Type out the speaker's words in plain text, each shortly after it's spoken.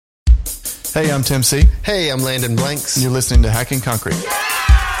Hey, I'm Tim C. Hey, I'm Landon Blanks. And you're listening to Hacking Concrete.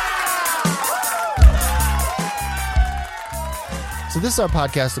 So this is our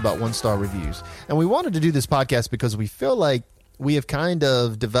podcast about one-star reviews. And we wanted to do this podcast because we feel like we have kind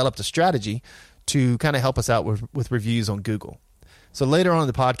of developed a strategy to kind of help us out with reviews on Google. So later on in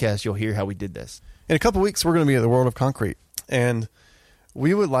the podcast, you'll hear how we did this. In a couple weeks, we're going to be at the World of Concrete. And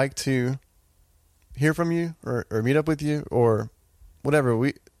we would like to hear from you or meet up with you or whatever.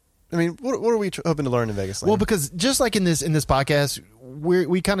 What are we hoping to learn in Vegas? Well, because just like in this podcast,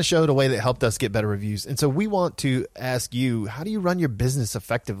 we kind of showed a way that helped us get better reviews. And so we want to ask you, how do you run your business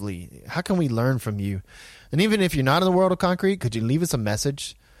effectively? How can we learn from you? And even if you're not in the World of Concrete, could you leave us a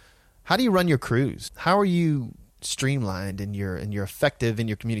message? How do you run your crews? How are you streamlined and you're effective in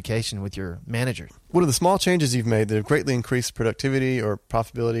your communication with your manager? What are the small changes you've made that have greatly increased productivity or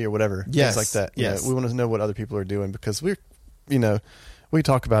profitability or whatever? Yes. Things like that. Yes. We want to know what other people are doing because we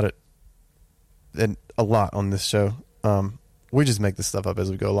talk about it a lot on this show. We just make this stuff up as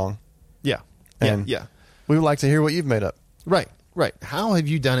we go along. Yeah. And yeah. we would like to hear what you've made up. Right. How have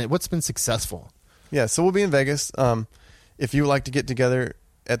you done it? What's been successful? Yeah, so we'll be in Vegas. If you would like to get together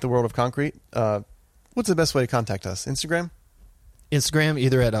at the World of Concrete, what's the best way to contact us? Instagram,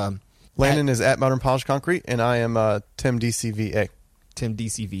 either at Landon is at Modern Polished Concrete, and I am Tim DCVA. Tim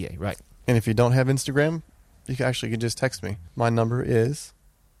DCVA, right. And if you don't have Instagram, you can just text me. My number is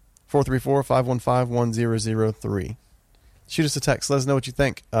 434-515-1003. Shoot us a text. Let us know what you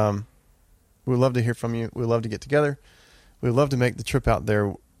think. We'd love to hear from you. We'd love to get together. We'd love to make the trip out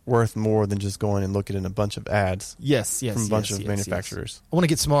there worth more than just going and looking at a bunch of ads. Yes, from a bunch of manufacturers. Yes. I want to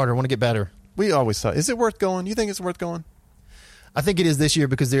get smarter. I want to get better. We always thought, is it worth going? Do you think it's worth going? I think it is this year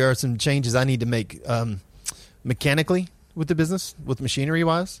because there are some changes I need to make mechanically with the business, with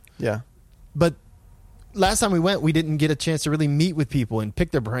machinery-wise. Yeah. But last time we went, we didn't get a chance to really meet with people and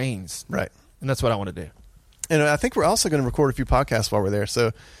pick their brains. Right. And that's what I want to do. And I think we're also going to record a few podcasts while we're there.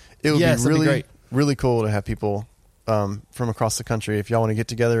 So it would be really, really cool to have people from across the country. If y'all want to get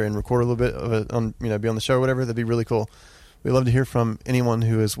together and record a little bit of it, be on the show or whatever, that'd be really cool. We'd love to hear from anyone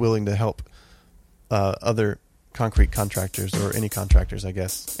who is willing to help other concrete contractors or any contractors, I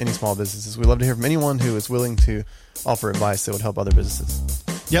guess, any small businesses. We'd love to hear from anyone who is willing to offer advice that would help other businesses.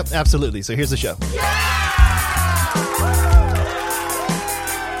 Yep, absolutely. So here's the show.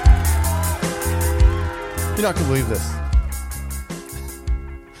 You're not going to believe this.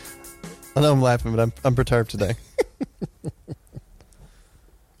 I know I'm laughing, but I'm perturbed today.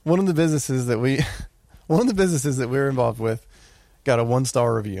 One of the businesses that we're involved with got a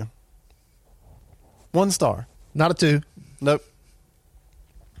 1-star review. 1 star. Not a 2. Nope.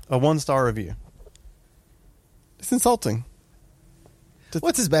 A 1-star review. It's insulting.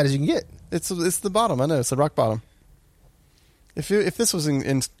 What's as bad as you can get? It's the bottom. I know. It's the rock bottom. If this was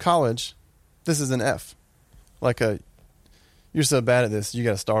in college, this is an F. You're so bad at this, you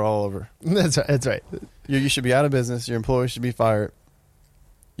got to start all over. That's right. You should be out of business. Your employee should be fired.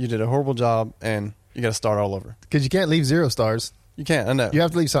 You did a horrible job, and you got to start all over. Because you can't leave 0 stars. You can't. I know. You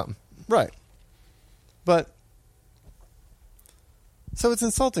have to leave something. Right. But so it's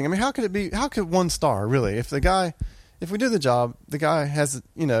insulting. I mean, how could it be? How could 1 star really? If we do the job, the guy has,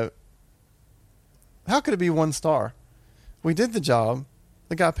 how could it be 1 star? We did the job.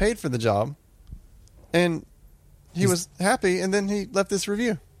 The guy paid for the job, and he was happy. And then he left this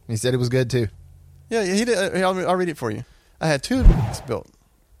review. He said it was good too. Yeah, he did. I'll read it for you. I had 2 built.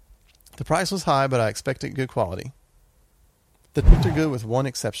 The price was high, but I expected good quality. The are good with one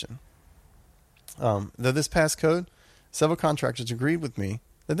exception. Though this passed code, several contractors agreed with me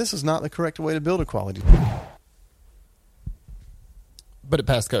that this was not the correct way to build a quality. But it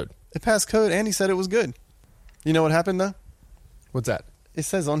passed code. It passed code, and he said it was good. You know what happened, though? What's that? It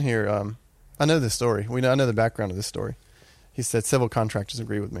says on here, I know this story. I know the background of this story. He said several contractors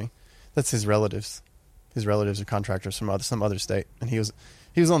agree with me. That's his relatives. His relatives are contractors from some other state. And he was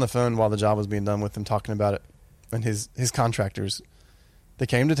on the phone while the job was being done with them, talking about it. And his contractors, they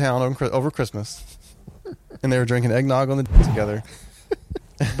came to town over Christmas, and they were drinking eggnog on the together.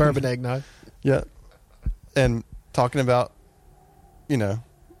 Bourbon eggnog. Yeah. And talking about,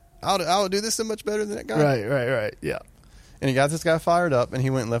 I'll do this so much better than that guy. Right. Yeah. And he got this guy fired up, and he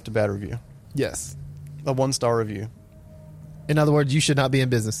went and left a bad review. Yes. A 1-star review. In other words, you should not be in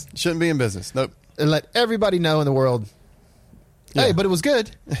business. Shouldn't be in business. Nope. And let everybody know in the world, hey, but it was good.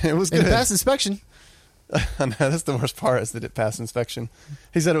 It was good. And it passed inspection. I know, that's the worst part, is that it passed inspection.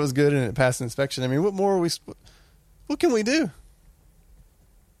 He said it was good and it passed inspection. I mean, what more are what can we do?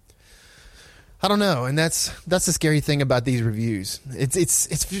 I don't know, and that's the scary thing about these reviews. It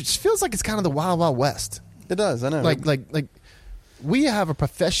feels like it's kind of the wild, wild west. It does, I know. Like we have a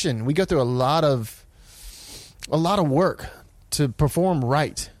profession. We go through a lot of work to perform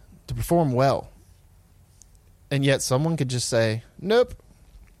right, to perform well. And yet someone could just say, nope,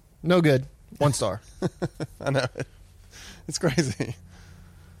 no good, 1 star. I know. It's crazy.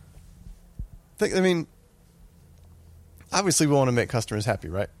 I mean, obviously we want to make customers happy,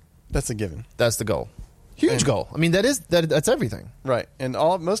 right? That's a given. That's the goal. Huge goal. I mean, that's everything. Right. And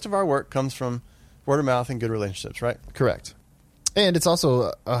most of our work comes from word of mouth and good relationships, right? Correct. And it's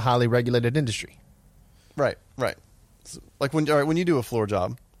also a highly regulated industry. Right. So, like when you do a floor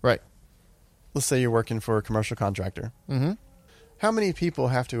job, right? Let's say you're working for a commercial contractor. Mm-hmm. How many people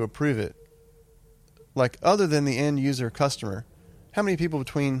have to approve it? Like, other than the end user customer, how many people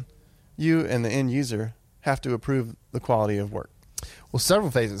between you and the end user have to approve the quality of work? Well,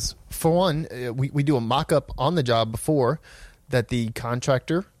 several phases. For one, we do a mock-up on the job before that the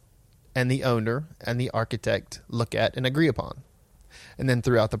contractor and the owner and the architect look at and agree upon. And then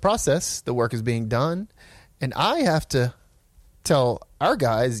throughout the process, the work is being done, and I have to tell our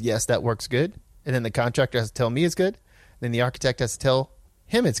guys, yes, that work's good. And then the contractor has to tell me it's good. Then the architect has to tell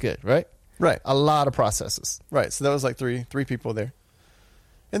him it's good, right? Right. A lot of processes. Right. So that was like three people there.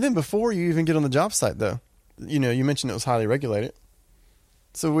 And then before you even get on the job site, though, you mentioned it was highly regulated.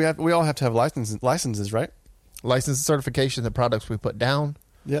 So we all have to have licenses, right? License and certification, the products we put down.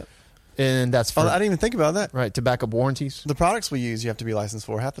 Yeah. And that's for... I didn't even think about that. Right. To back up warranties. The products we use, you have to be licensed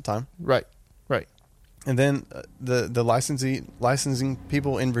for half the time. Right. And then the licensing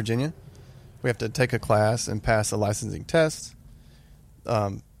people in Virginia, we have to take a class and pass a licensing test.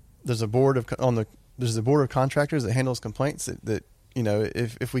 There's a board of contractors that handles complaints that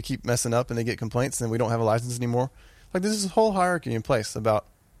if we keep messing up and they get complaints, then we don't have a license anymore. Like, there's this whole hierarchy in place about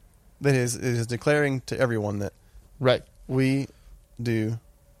that is declaring to everyone that we do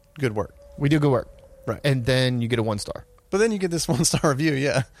good work. We do good work. Right. And then you get a 1 star. But then you get this 1 star review,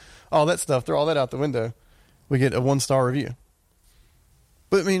 yeah. All that stuff, throw all that out the window. We get a 1 star review.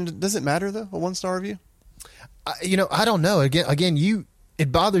 But I mean, does it matter though, a 1 star review? I don't know. Again,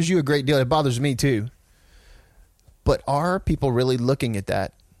 it bothers you a great deal. It bothers me too. But are people really looking at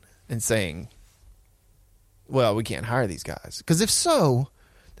that and saying, well, we can't hire these guys? Because if so,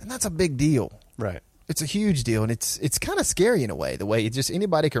 then that's a big deal. Right. It's a huge deal, and it's kind of scary in a way. The way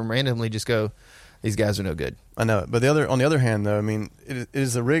anybody can randomly just go, these guys are no good. I know it. But on the other hand, though, I mean, it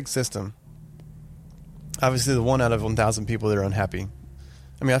is a rigged system. Obviously, the 1 out of 1,000 people that are unhappy.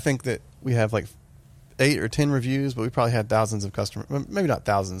 I mean, I think that we have like 8 or 10 reviews, but we probably had thousands of customers. Maybe not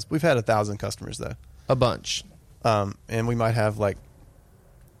thousands. We've had 1,000 customers though. A bunch. And we might have like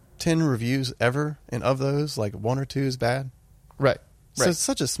 10 reviews ever, and of those, like 1 or 2 is bad. Right. So it's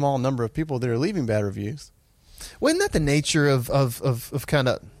such a small number of people that are leaving bad reviews. Well, isn't that the nature of kind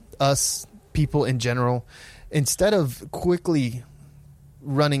of us people in general? Instead of quickly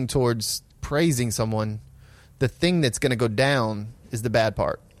running towards praising someone, the thing that's going to go down is the bad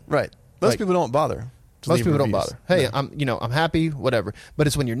part. Right. Most people don't bother. Most people don't bother. Hey, no. I'm happy, whatever. But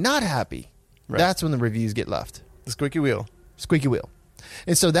it's when you're not happy, that's when the reviews get left. The squeaky wheel. Squeaky wheel.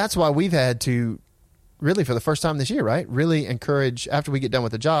 And so that's why we've had to, really for the first time this year, right, really encourage, after we get done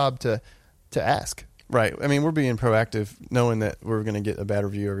with the job, to ask. Right. I mean, we're being proactive, knowing that we're going to get a bad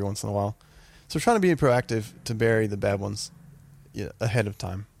review every once in a while. So we're trying to be proactive to bury the bad ones ahead of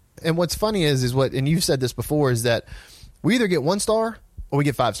time. And what's funny is what, and you've said this before, is that we either get 1 star or we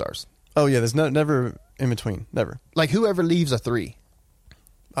get 5 stars. Oh yeah, there's never in between. Never. Like, whoever leaves a 3.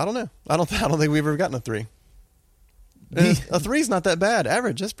 I don't know. I don't think we've ever gotten a 3. A 3 is not that bad.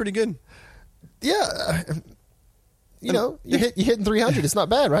 Average. That's pretty good. Yeah. You're hitting 300. It's not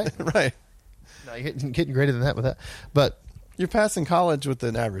bad, right? Right. No, you're hitting greater than that with that. But you're passing college with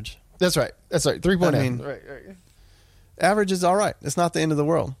an average. That's right. 3.8. I mean, right. Average is all right. It's not the end of the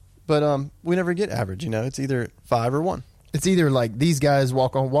world. But we never get average. It's either 5 or 1. It's either like these guys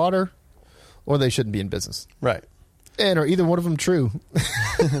walk on water, or they shouldn't be in business. Right. And are either one of them true?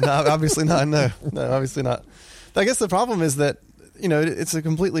 No, obviously not. No, obviously not. I guess the problem is that, it's a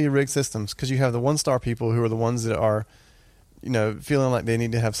completely rigged system, because you have the 1 star people who are the ones that are, feeling like they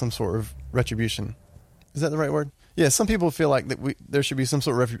need to have some sort of retribution. Is that the right word? Yeah, some people feel like that there should be some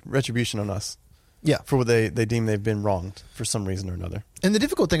sort of retribution on us. Yeah. For what they deem they've been wronged for some reason or another. And the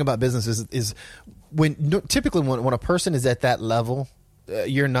difficult thing about business is typically when a person is at that level,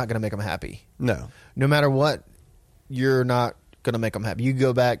 you're not going to make them happy. No. No matter what, you're not going to make them happy. You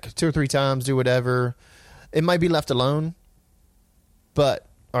go back 2 or 3 times, do whatever. It might be left alone, but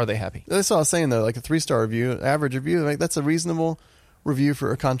are they happy? That's what I was saying, though. Like a 3-star review, average review, like that's a reasonable review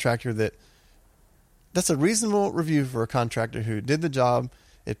for a contractor that's a reasonable review for a contractor who did the job,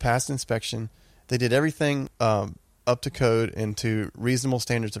 it passed inspection, they did everything up up to code and to reasonable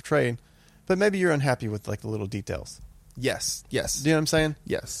standards of trade, but maybe you're unhappy with like the little details. Yes. Do you know what I'm saying?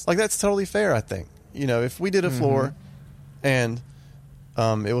 Yes. Like that's totally fair, I think. You know, if we did a floor and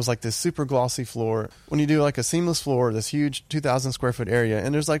it was like this super glossy floor, when you do like a seamless floor, this huge 2,000 square foot area,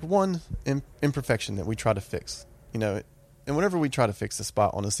 and there's like one imperfection that we try to fix, you know, and whenever we try to fix a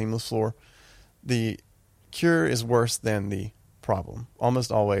spot on a seamless floor, the cure is worse than the problem.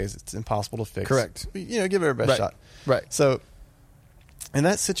 Almost always, it's impossible to fix. Correct. You know, give it our best shot. Right. So in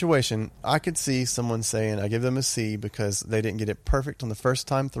that situation, I could see someone saying, I give them a C because they didn't get it perfect on the first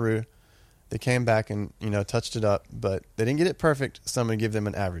time through. They came back and, you know, touched it up, but they didn't get it perfect. So I'm going to give them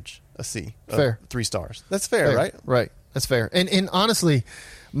an average, a C. Fair. 3 stars. That's fair, right? Right. That's fair. And honestly,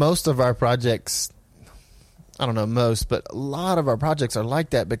 most of our projects, I don't know most, but a lot of our projects are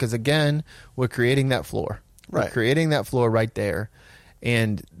like that because, again, we're creating that floor. Right. We're creating that floor right there.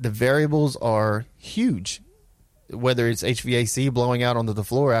 And the variables are huge, whether it's HVAC blowing out onto the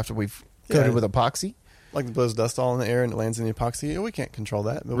floor after we've coated with epoxy. Like it blows dust all in the air and it lands in the epoxy. We can't control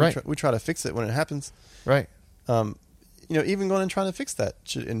that, but we try to fix it when it happens. Right. You know, even going and trying to fix that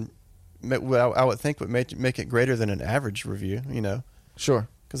I would think would make it greater than an average review, you know. Sure.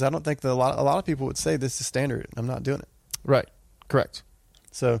 Because I don't think that a lot of people would say this is standard. I'm not doing it. Right. Correct.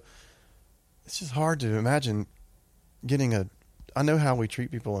 So it's just hard to imagine getting I know how we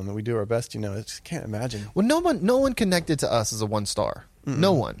treat people and we do our best, you know. I just can't imagine. Well, no one connected to us as a 1 star.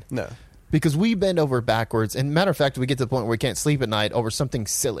 No one. No. Because we bend over backwards. And matter of fact, we get to the point where we can't sleep at night over something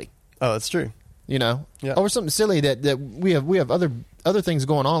silly. Oh, that's true. You know, yeah. Over something silly that we have other things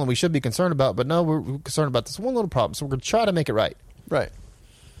going on and we should be concerned about, but no, we're concerned about this one little problem. So we're going to try to make it right. Right.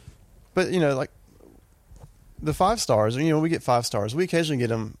 But, you know, like the 5 stars, you know, we get 5 stars. We occasionally get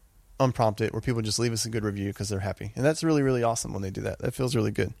them unprompted where people just leave us a good review because they're happy. And that's really, really awesome when they do that. That feels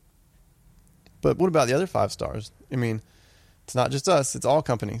really good. But what about the other 5 stars? I mean, it's not just us. It's all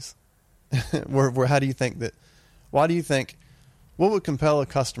companies. How do you think that? Why do you think? What would compel a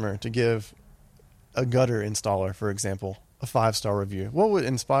customer to give a gutter installer, for example, a 5-star review? What would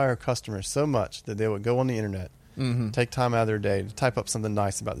inspire customers so much that they would go on the internet, take time out of their day to type up something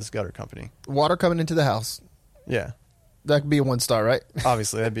nice about this gutter company? Water coming into the house. Yeah, that could be a 1 star, right?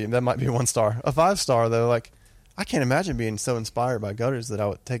 Obviously, that might be a 1 star. A 5-star though, like I can't imagine being so inspired by gutters that I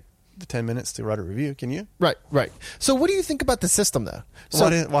would take the 10 minutes to write a review. Can you? Right. So what do you think about the system though? So,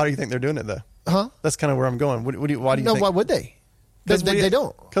 why do you think they're doing it though? Huh? That's kind of where I'm going. Why do you think? No, why would they? They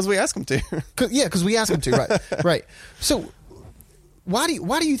don't. Because we ask them to. Because we ask them to. Right. Right. So why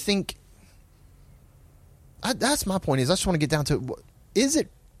do you think? That's my point. I just want to get down to is it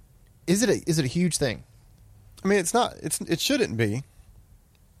a huge thing? I mean, it's not. It shouldn't be.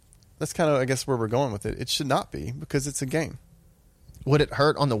 That's kind of, I guess, where we're going with it. It should not be because it's a game. Would it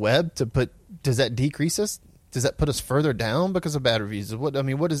hurt on the web to put? Does that decrease us? Does that put us further down because of bad reviews? What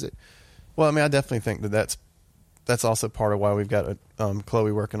is it? Well, I mean, I definitely think that's also part of why we've got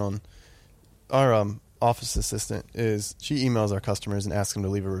Chloe working on our office assistant. Is she emails our customers and asks them to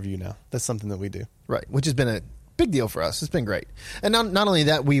leave a review now. That's something that we do. Right, which has been a big deal for us. It's been great, and not only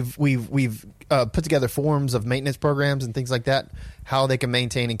that, we've put together forms of maintenance programs and things like that, how they can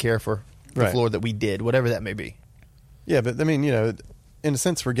maintain and care for the floor that we did, whatever that may be. Yeah, but I mean, you know, in a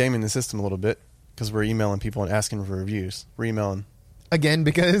sense, we're gaming the system a little bit because we're emailing people and asking for reviews. We're emailing again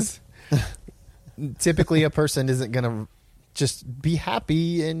because typically a person isn't going to just be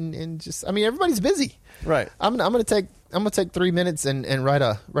happy and just. I mean, everybody's busy, right? I'm going to take 3 minutes and write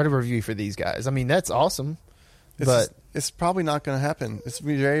a review for these guys. I mean, that's awesome, but it's probably not going to happen. It's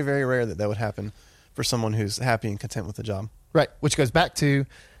very, very rare that would happen for someone who's happy and content with the job. Right, which goes back to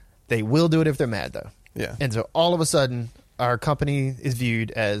they will do it if they're mad, though. Yeah. And so all of a sudden, our company is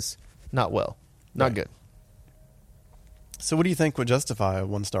viewed as not good. So what do you think would justify a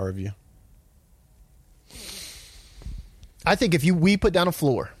 1-star review? I think if we put down a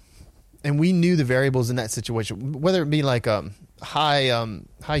floor and we knew the variables in that situation, whether it be like high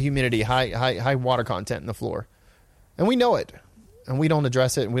humidity, high water content in the floor, and we know it, and we don't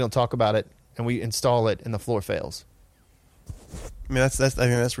address it, and we don't talk about it, and we install it, and the floor fails. I mean, I think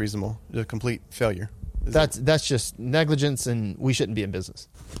that's reasonable. It's a complete failure. That's just negligence, and we shouldn't be in business.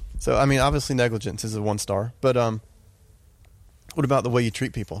 So, I mean, obviously negligence is a 1-star, but what about the way you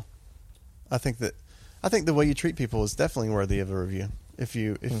treat people? I think the way you treat people is definitely worthy of a review. If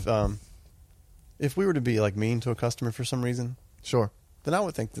we were to be like mean to a customer for some reason, sure, then I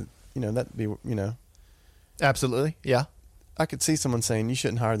would think that, you know, that'd be, you know, absolutely, yeah. I could see someone saying you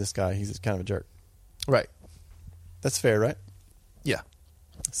shouldn't hire this guy. He's kind of a jerk. Right. That's fair, right? Yeah.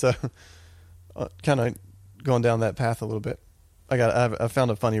 So, kind of going down that path a little bit. I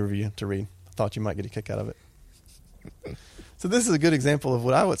found a funny review to read. I thought you might get a kick out of it. So this is a good example of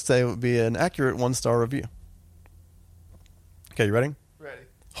what I would say would be an accurate 1-star review. Okay, you ready? Ready.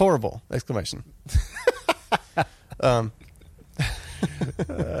 Horrible! Exclamation.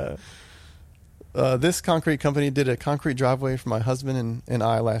 This concrete company did a concrete driveway for my husband and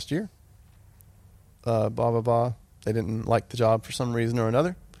I last year. Blah, blah, blah. They didn't like the job for some reason or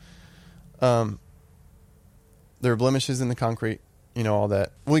another. There were blemishes in the concrete, all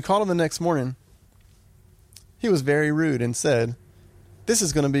that. When we called him the next morning, he was very rude and said, "This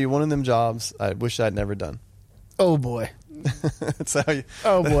is going to be one of them jobs I wish I'd never done." Oh, boy. That's how you,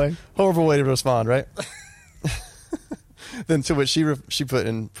 oh, boy. Horrible way to respond, right? Then to which she put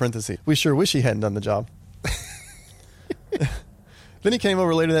in parentheses, "We sure wish he hadn't done the job." Then he came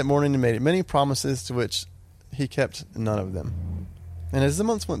over later that morning and made many promises to which he kept none of them. And as the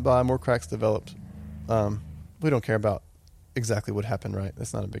months went by, more cracks developed. We don't care about exactly what happened, right?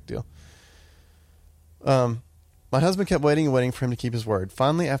 That's not a big deal. My husband kept waiting and waiting for him to keep his word.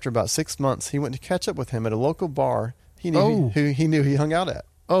 Finally, after about 6 months, he went to catch up with him at a local bar he knew he hung out at.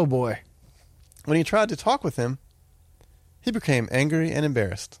 Oh, boy. When he tried to talk with him, he became angry and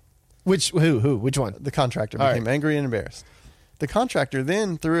embarrassed. Which one? The contractor became angry and embarrassed. The contractor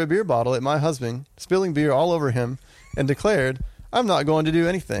then threw a beer bottle at my husband, spilling beer all over him, and declared, "I'm not going to do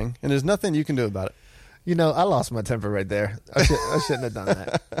anything, and there's nothing you can do about it." I lost my temper right there. I shouldn't have done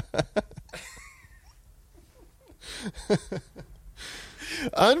that.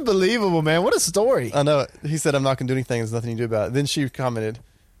 Unbelievable, man. What a story. I know. He said, "I'm not going to do anything. There's nothing you can do about it." Then she commented,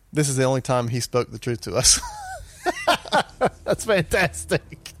 "This is the only time he spoke the truth to us." That's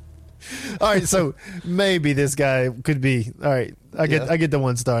fantastic. All right, so maybe this guy could be all right. I get the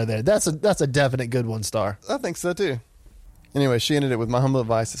 1 star there. That's a definite good 1 star. I think so too. Anyway, she ended it with my humble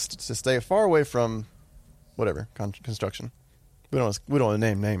advice to stay far away from whatever construction. We don't want to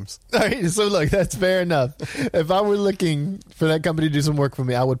name names. All right, so look, that's fair enough. If I were looking for that company to do some work for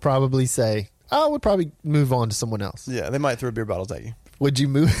me, I would probably move on to someone else. Yeah, they might throw beer bottles at you. Would you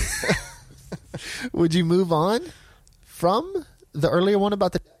move? Would you move on from the earlier one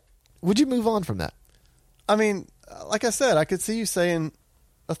about the? Would you move on from that? I mean, like I said, I could see you saying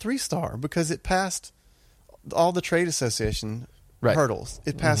a 3-star because it passed all the trade association hurdles.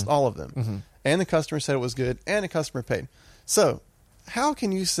 It passed all of them. Mm-hmm. And the customer said it was good, and the customer paid. So how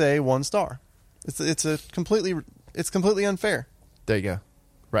can you say 1 star? It's completely unfair. There you go.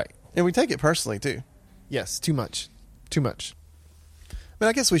 Right. And we take it personally too. Yes, too much. I mean,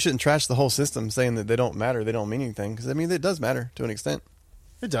 I guess we shouldn't trash the whole system saying that they don't matter, they don't mean anything, because I mean, it does matter to an extent.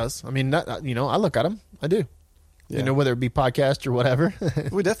 It does. I mean, I look at them. I do. Yeah. Whether it be podcast or whatever.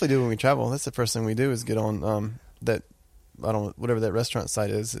 We definitely do when we travel. That's the first thing we do is get on whatever that restaurant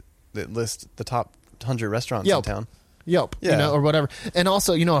site is that lists the top 100 restaurants in town. Yelp, or whatever. And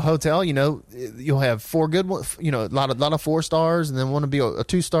also, a hotel, you'll have 4 good ones, a lot of 4 stars, and then want to be a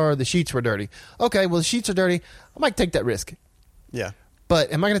 2-star. The sheets were dirty. Okay, well, the sheets are dirty. I might take that risk. Yeah.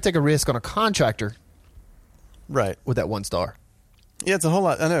 But am I going to take a risk on a contractor? Right. With that 1 star? Yeah, it's a whole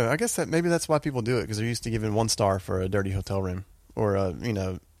lot. I know. I guess that maybe that's why people do it, because they're used to giving 1 star for a dirty hotel room or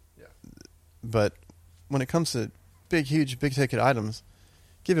Yeah. But when it comes to big ticket items,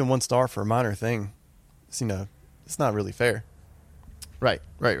 giving 1 star for a minor thing, it's not really fair. Right.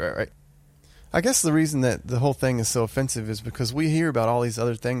 I guess the reason that the whole thing is so offensive is because we hear about all these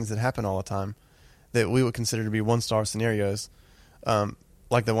other things that happen all the time that we would consider to be 1-star scenarios,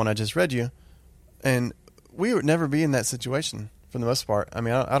 like the one I just read you, and we would never be in that situation for the most part. I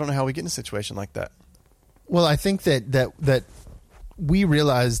mean, I don't know how we get in a situation like that. Well, I think that we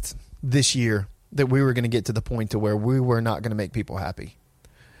realized this year that we were going to get to the point to where we were not going to make people happy.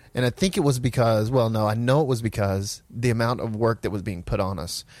 And I think it was because, I know it was because the amount of work that was being put on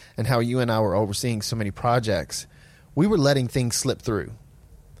us and how you and I were overseeing so many projects, we were letting things slip through.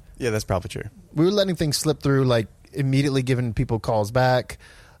 Yeah, that's probably true. We were letting things slip through, like immediately giving people calls back.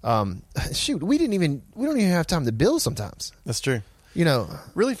 We don't even have time to bill sometimes. That's true.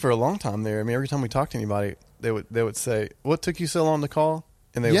 Really for a long time there. I mean, every time we talked to anybody, they would say, "What took you so long to call?"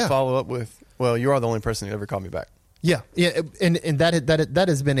 And they would follow up with, "Well, you are the only person who ever called me back." Yeah, and that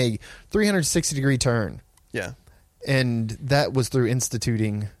has been a 360-degree turn. Yeah, and that was through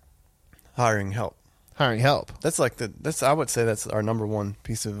instituting hiring help. That's I would say that's our number one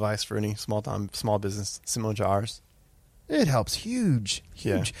piece of advice for any small business similar to ours. It helps huge,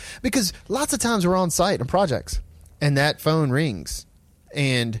 because lots of times we're on site on projects, and that phone rings,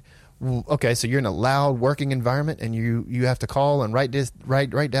 and okay, so you're in a loud working environment, and you have to call and write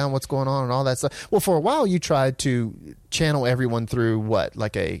down what's going on and all that stuff. Well, for a while you tried to channel everyone through what,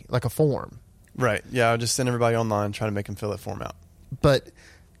 like a form, right? Yeah, I would just send everybody online, try to make them fill that form out. But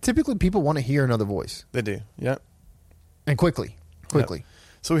typically people want to hear another voice. They do, yeah. And quickly. Yep.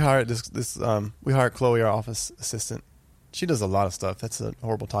 So we hired we hired Chloe, our office assistant. She does a lot of stuff. That's a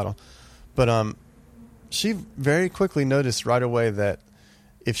horrible title. But she very quickly noticed right away that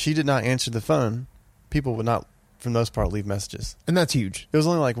if she did not answer the phone, people would not, for the most part, leave messages. And that's huge. It was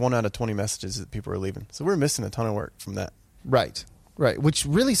only like 1 out of 20 messages that people were leaving. So we're missing a ton of work from that. Right. Which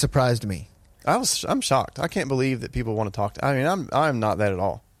really surprised me. I'm shocked. I can't believe that people want to talk to. I mean, I'm not that at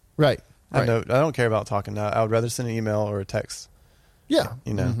all. Right. I don't care about talking. I would rather send an email or a text. Yeah.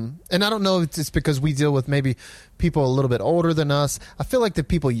 And I don't know if it's because we deal with maybe people a little bit older than us. I feel like the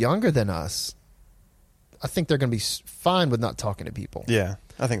people younger than us, I think they're going to be fine with not talking to people. Yeah,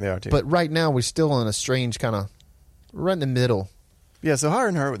 I think they are too. But right now, we're still in a strange kind of, right in the middle. Yeah, so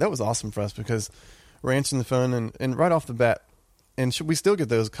hiring her, that was awesome for us because we're answering the phone and right off the bat, and we still get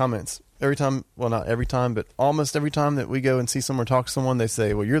those comments every time. Well, not every time, but almost every time that we go and see someone or talk to someone, they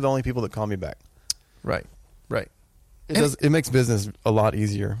say, well, you're the only people that call me back. Right. It makes business a lot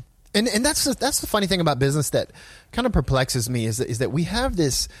easier. And that's the funny thing about business that kind of perplexes me is that we have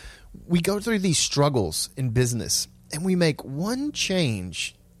this, we go through these struggles in business and we make one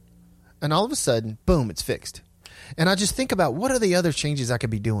change and all of a sudden, boom, it's fixed. And I just think about what are the other changes I could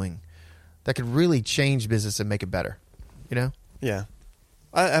be doing that could really change business and make it better, you know? Yeah.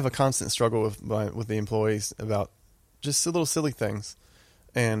 I have a constant struggle with the employees about just little silly things.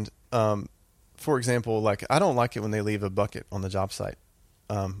 And, for example, like I don't like it when they leave a bucket on the job site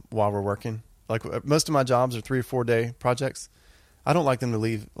while we're working. Like most of my jobs are 3 or 4 day projects. I don't like them to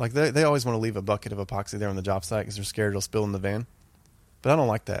leave. Like they always want to leave a bucket of epoxy there on the job site because they're scared it'll spill in the van. But I don't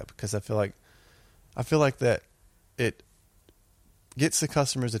like that because I feel like that it gets the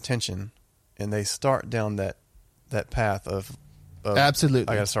customer's attention and they start down that path of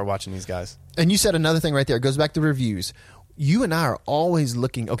absolutely. I got to start watching these guys. And you said another thing right there. It goes back to reviews. You and I are always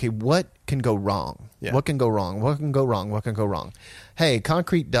looking, okay, what can go wrong? Yeah. What can go wrong? What can go wrong? What can go wrong? Hey,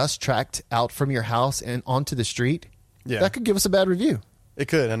 concrete dust tracked out from your house and onto the street. Yeah. That could give us a bad review. It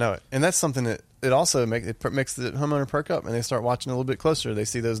could, I know it. And that's something that it also makes the homeowner perk up and they start watching a little bit closer. They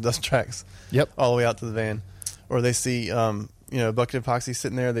see those dust tracks all the way out to the van. Or they see a bucket of epoxy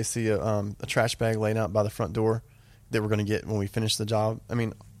sitting there. They see a trash bag laying out by the front door that we're going to get when we finish the job. I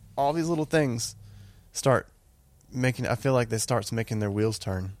mean, all these little things start making, I feel like that starts making their wheels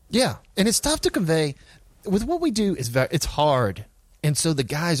turn. Yeah. And it's tough to convey. With what we do, it's hard. And so the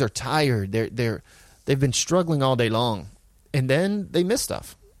guys are tired. They've been struggling all day long. And then they miss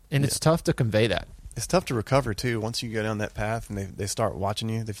stuff. And it's tough to convey that. It's tough to recover, too. Once you go down that path and they start watching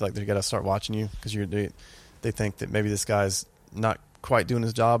you, they feel like they've got to start watching you because they think that maybe this guy's not quite doing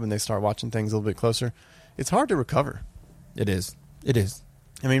his job and they start watching things a little bit closer. It's hard to recover. It is.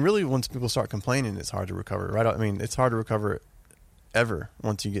 I mean, really, once people start complaining, it's hard to recover, right? I mean, it's hard to recover ever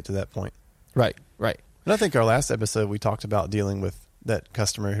once you get to that point. Right. And I think our last episode, we talked about dealing with that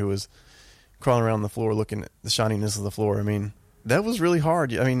customer who was crawling around the floor looking at the shininess of the floor. I mean, that was really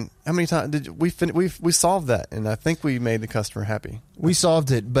hard. I mean, how many times did we solved that, and I think we made the customer happy. We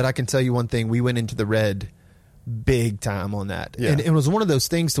solved it, but I can tell you one thing. We went into the red big time on that. Yeah. And it was one of those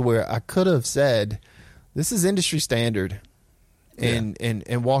things to where I could have said, this is industry standard.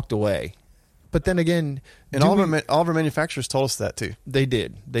 And walked away. But then again, and all of our manufacturers told us that too. They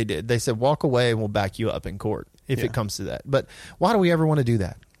did. They said, walk away and we'll back you up in court if it comes to that. But why do we ever want to do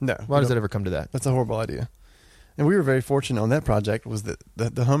that? No. Why does it ever come to that? That's a horrible idea. And we were very fortunate on that project was that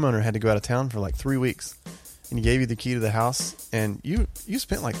the homeowner had to go out of town for like 3 weeks. And he gave you the key to the house. And you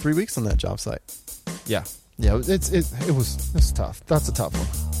spent like 3 weeks on that job site. Yeah. It's tough. That's a tough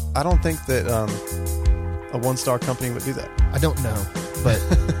one. I don't think that a 1-star company would do that. I don't know, but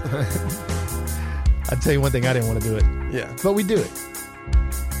I'd tell you one thing, I didn't want to do it. Yeah. But we do it.